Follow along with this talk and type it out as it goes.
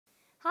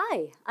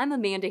Hi, I'm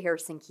Amanda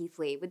Harrison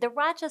Keithley with the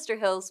Rochester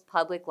Hills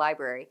Public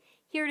Library,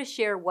 here to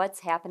share what's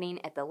happening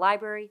at the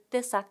library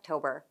this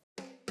October.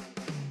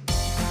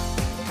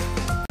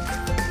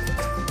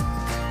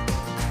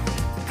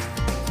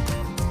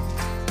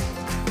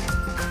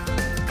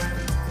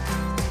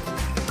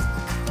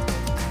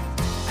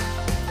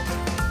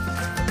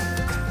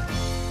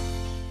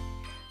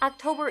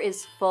 October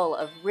is full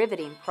of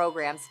riveting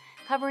programs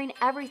covering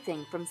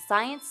everything from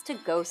science to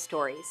ghost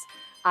stories.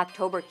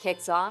 October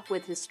kicks off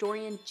with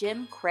historian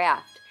Jim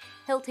Kraft.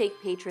 He'll take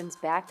patrons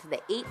back to the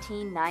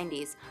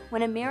 1890s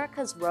when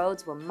America's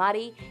roads were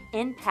muddy,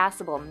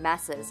 impassable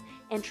messes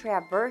and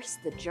traverse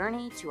the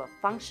journey to a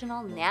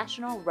functional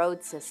national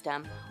road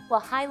system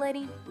while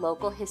highlighting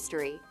local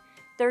history.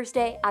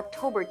 Thursday,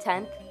 October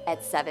 10th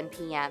at 7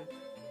 p.m.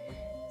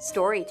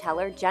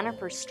 Storyteller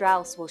Jennifer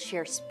Strauss will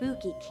share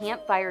spooky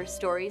campfire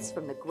stories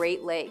from the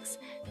Great Lakes,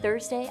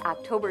 Thursday,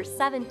 October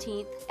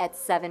 17th at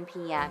 7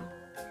 p.m.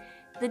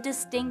 The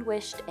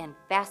distinguished and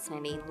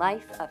fascinating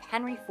life of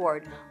Henry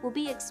Ford will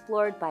be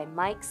explored by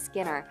Mike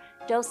Skinner,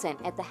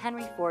 docent at the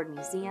Henry Ford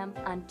Museum,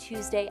 on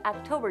Tuesday,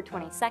 October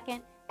 22nd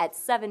at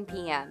 7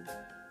 p.m.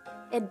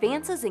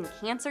 Advances in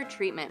Cancer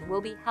Treatment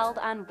will be held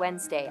on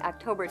Wednesday,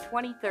 October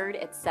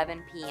 23rd at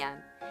 7 p.m.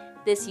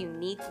 This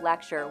unique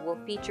lecture will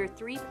feature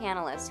 3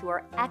 panelists who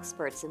are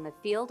experts in the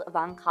field of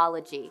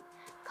oncology.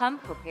 Come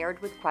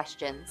prepared with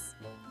questions.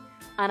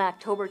 On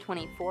October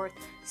 24th,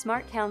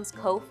 SmartTown's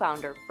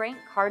co-founder Frank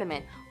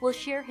Cardamon will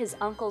share his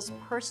uncle's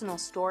personal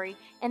story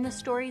and the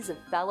stories of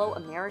fellow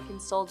American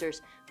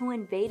soldiers who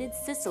invaded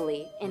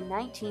Sicily in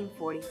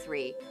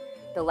 1943.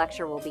 The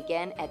lecture will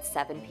begin at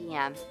 7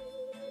 p.m.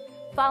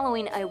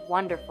 Following a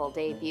wonderful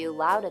debut,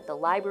 Loud at the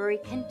Library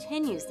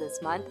continues this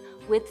month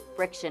with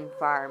Friction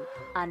Farm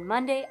on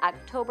Monday,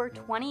 October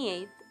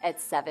 28th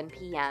at 7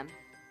 p.m.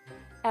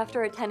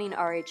 After attending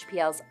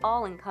RHPL's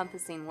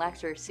all-encompassing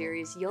lecture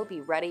series, you'll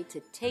be ready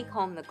to take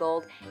home the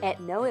gold at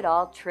Know It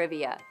All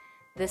Trivia.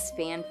 This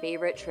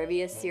fan-favorite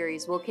trivia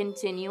series will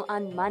continue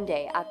on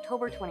Monday,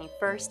 October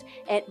 21st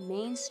at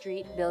Main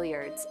Street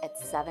Billiards at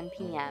 7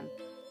 p.m.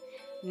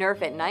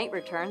 Nerf at Night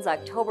returns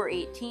October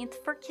 18th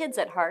for kids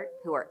at heart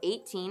who are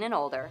 18 and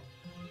older.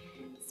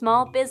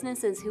 Small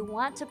businesses who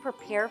want to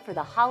prepare for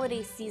the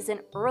holiday season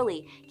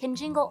early can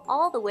jingle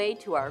all the way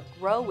to our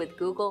Grow with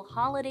Google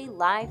Holiday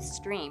Live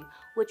stream,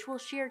 which will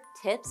share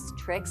tips,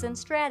 tricks, and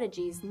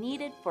strategies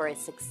needed for a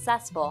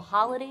successful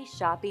holiday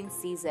shopping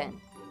season.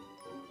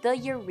 The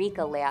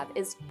Eureka Lab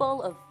is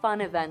full of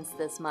fun events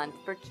this month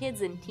for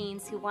kids and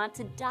teens who want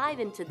to dive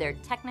into their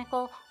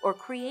technical or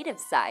creative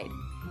side.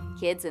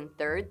 Kids in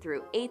 3rd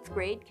through 8th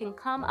grade can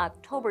come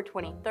October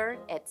 23rd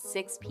at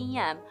 6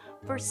 p.m.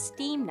 for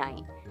STEAM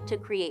Night to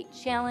create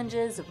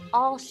challenges of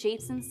all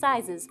shapes and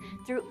sizes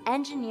through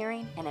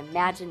engineering and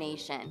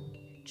imagination.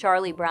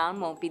 Charlie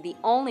Brown won't be the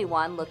only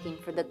one looking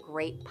for the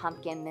great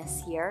pumpkin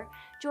this year.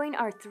 Join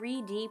our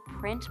 3D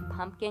print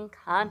pumpkin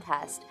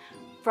contest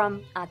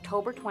from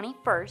October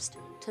 21st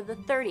to the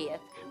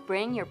 30th.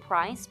 Bring your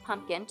prized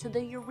pumpkin to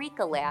the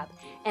Eureka Lab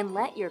and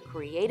let your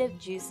creative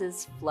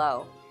juices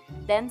flow.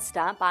 Then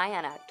stop by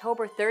on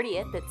October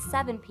 30th at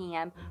 7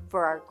 p.m.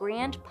 for our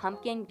Grand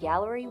Pumpkin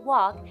Gallery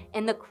Walk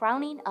and the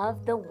crowning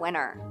of the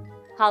winner.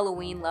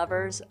 Halloween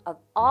lovers of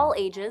all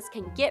ages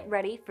can get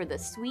ready for the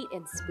sweet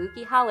and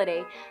spooky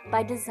holiday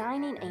by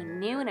designing a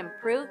new and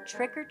improved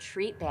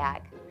trick-or-treat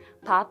bag.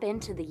 Pop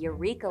into the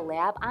Eureka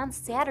Lab on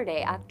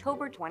Saturday,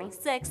 October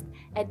 26th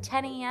at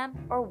 10 a.m.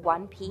 or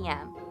 1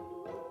 p.m.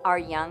 Our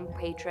young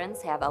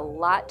patrons have a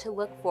lot to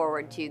look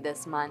forward to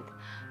this month.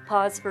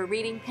 Pause for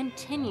Reading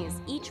continues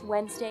each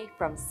Wednesday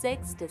from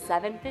 6 to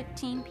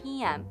 7:15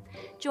 p.m.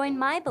 Join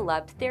my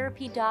beloved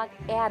therapy dog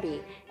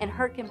Abby and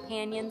her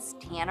companions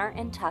Tanner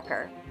and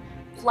Tucker.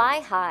 Fly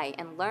high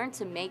and learn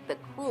to make the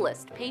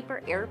coolest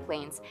paper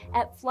airplanes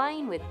at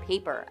Flying with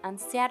Paper on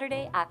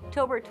Saturday,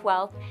 October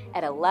 12th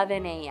at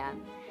 11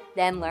 a.m.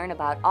 Then learn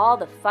about all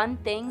the fun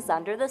things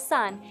under the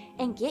sun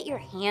and get your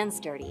hands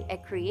dirty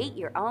at Create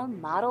Your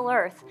Own Model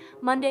Earth,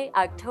 Monday,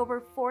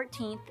 October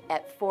 14th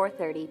at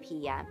 4:30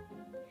 p.m.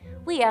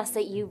 We ask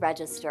that you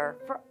register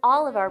for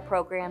all of our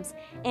programs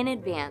in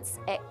advance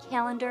at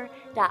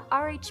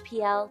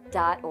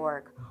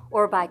calendar.rhpl.org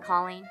or by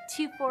calling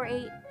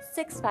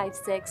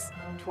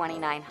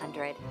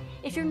 248-656-2900.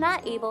 If you're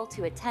not able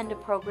to attend a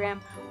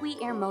program, we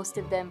air most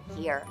of them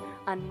here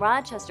on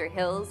Rochester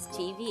Hills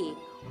TV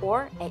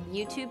or at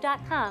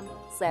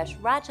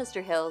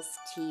youtube.com/Rochester Hills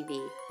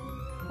TV.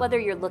 Whether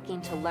you're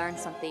looking to learn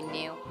something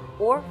new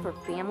or for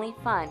family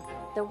fun,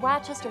 the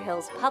Rochester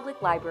Hills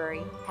Public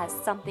Library has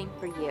something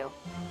for you.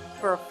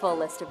 For a full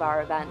list of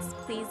our events,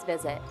 please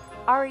visit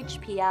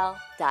rhpl.org.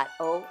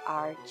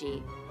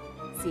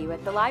 See you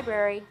at the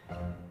library.